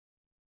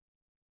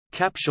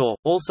Capshaw,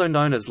 also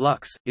known as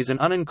Lux, is an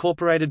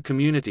unincorporated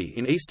community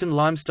in eastern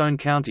Limestone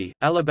County,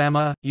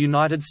 Alabama,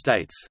 United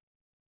States.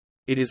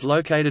 It is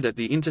located at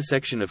the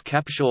intersection of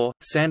Capshaw,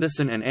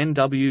 Sanderson and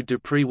N.W.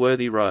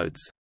 Dupree-Worthy roads.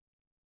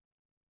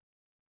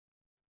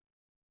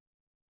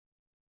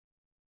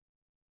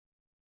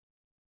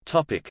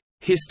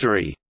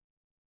 History.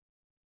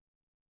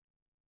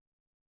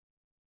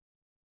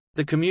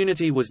 The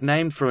community was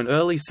named for an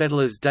early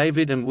settlers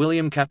David and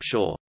William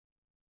Capshaw.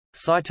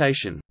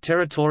 Citation: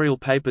 Territorial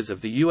Papers of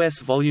the U.S.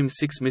 Volume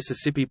 6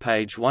 Mississippi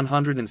page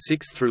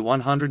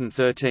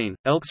 106–113,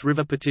 Elks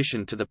River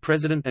Petition to the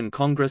President and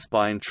Congress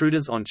by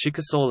intruders on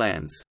Chickasaw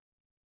lands.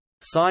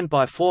 Signed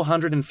by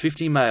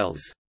 450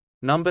 males.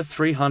 Number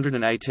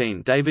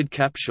 318 David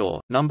Capshaw,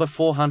 Number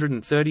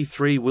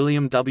 433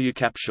 William W.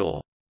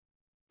 Capshaw.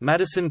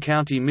 Madison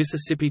County,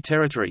 Mississippi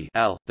Territory,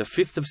 Al.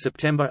 5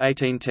 September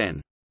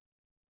 1810.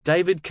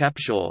 David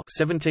Capshaw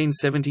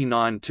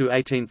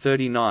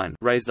 (1779–1839)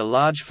 raised a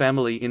large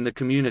family in the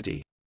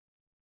community.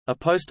 A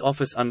post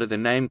office under the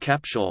name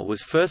Capshaw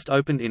was first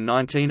opened in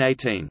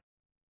 1918.